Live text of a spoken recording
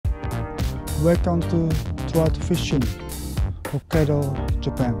Welcome to Trout Fishing Hokkaido,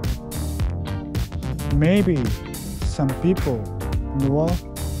 Japan. Maybe some people in the world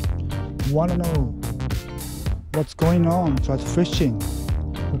want to know what's going on trout fishing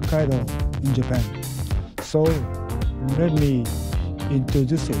Hokkaido in Japan. So let me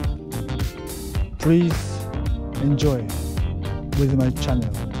introduce it. Please enjoy with my channel.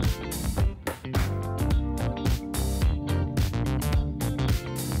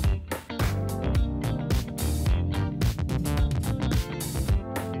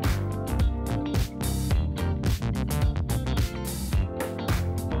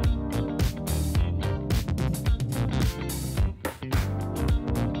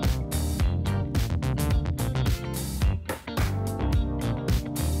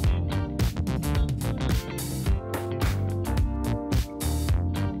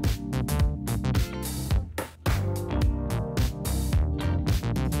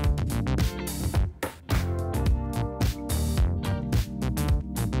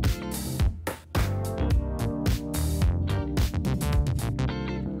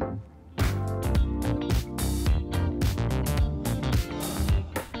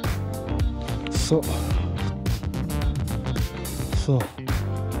 So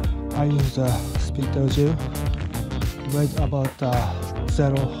I use a spinner gel, weight about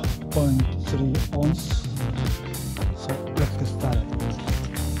 0.3 ounce. So let's get started.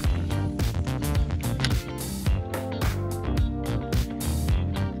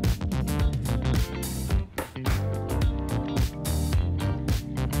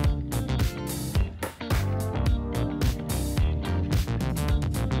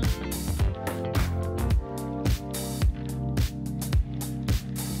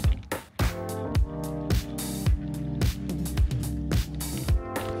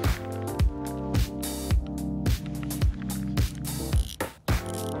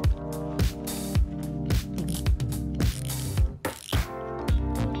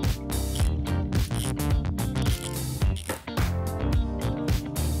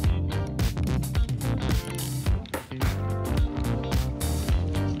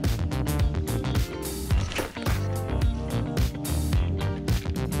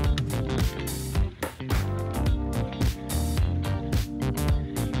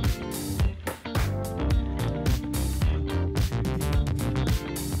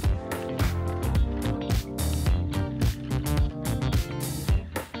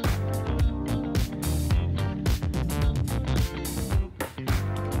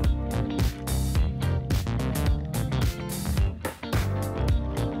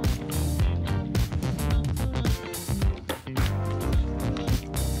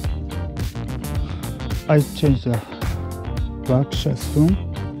 I changed the black shell spoon.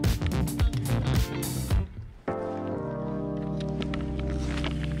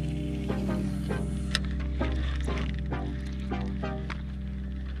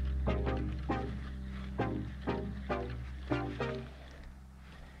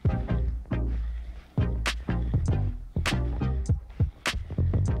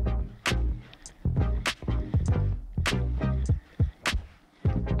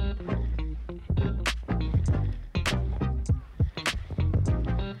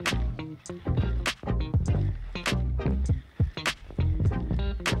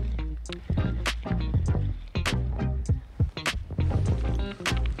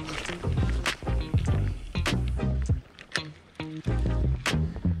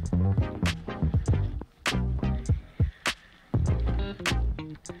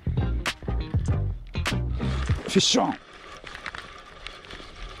 Fish on!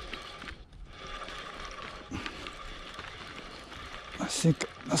 I think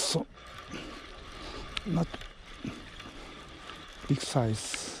that's so not big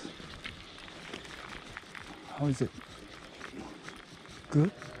size. How is it?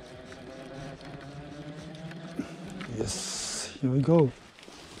 Good? Yes, here we go.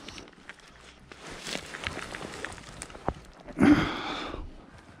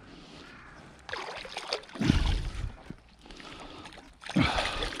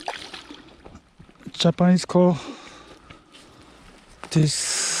 Japanese call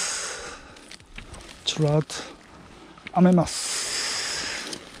this trout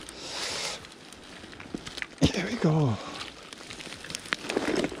amemasu. Here we go.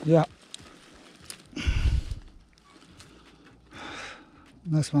 Yeah.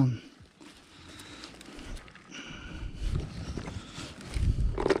 Nice one.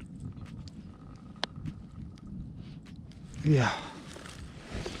 Yeah.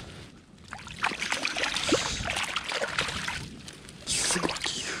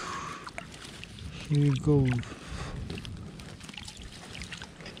 Here we go.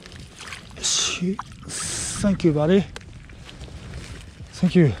 Yes. Okay, thank you, buddy.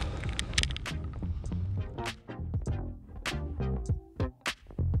 Thank you.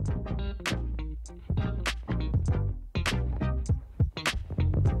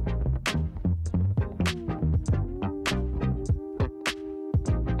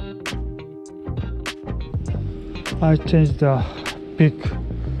 I changed the big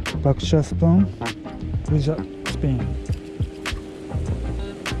backshot spoon with a spin.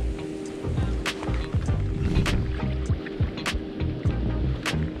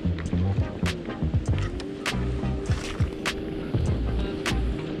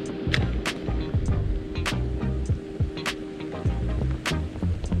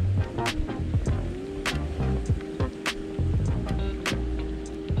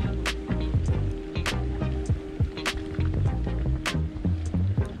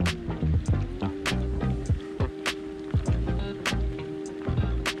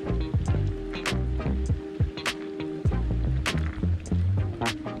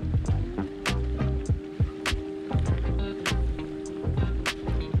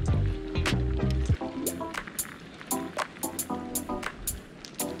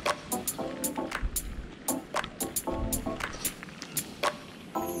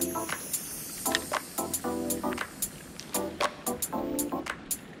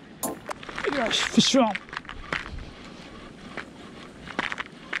 Yes, fish on.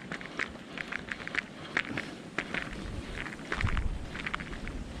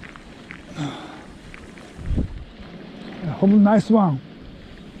 A nice one.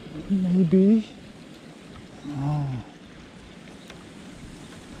 Maybe. Oh.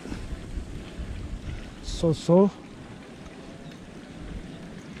 So.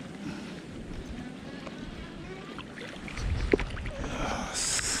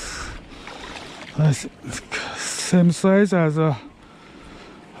 Same size as I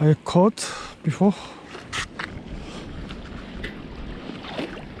caught before.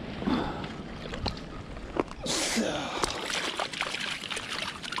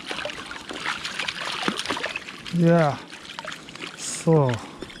 Yeah, so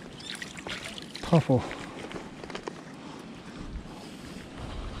powerful.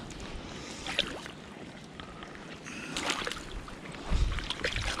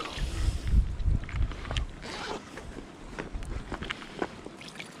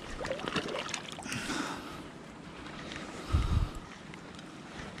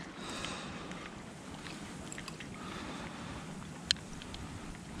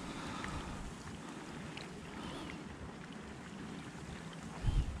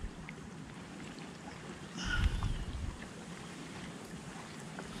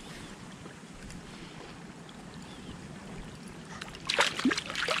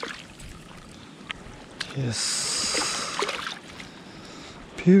 Yes,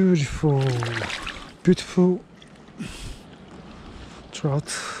 beautiful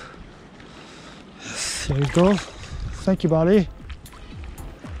trout. Yes, here we go. Thank you, buddy.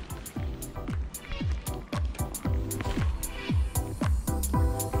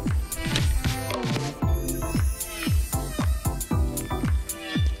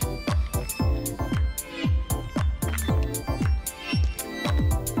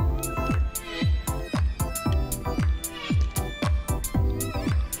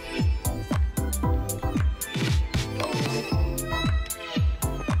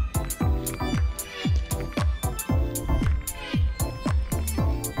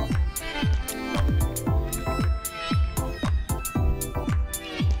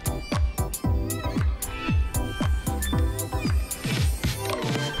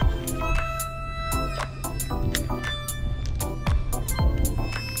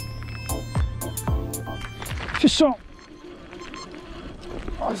 Fish on.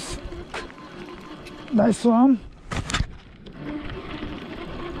 Nice one.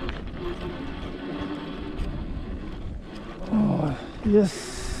 Oh,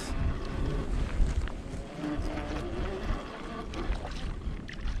 yes.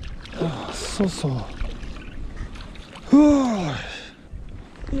 Oh, so. Oh,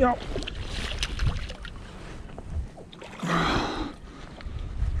 yeah.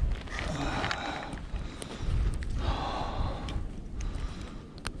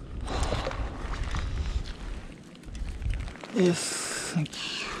 Yes, thank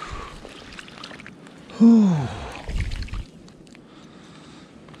you. Oh.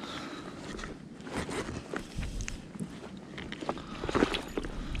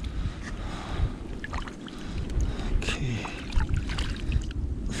 Okay.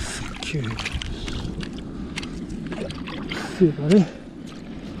 Thank you. See you, buddy.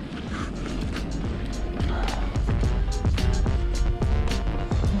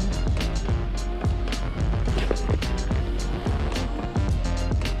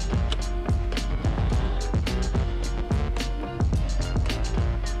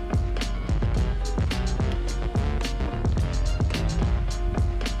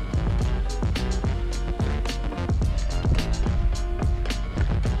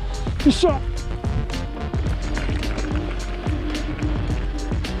 shot.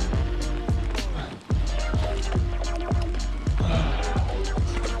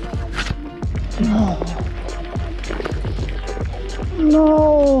 No.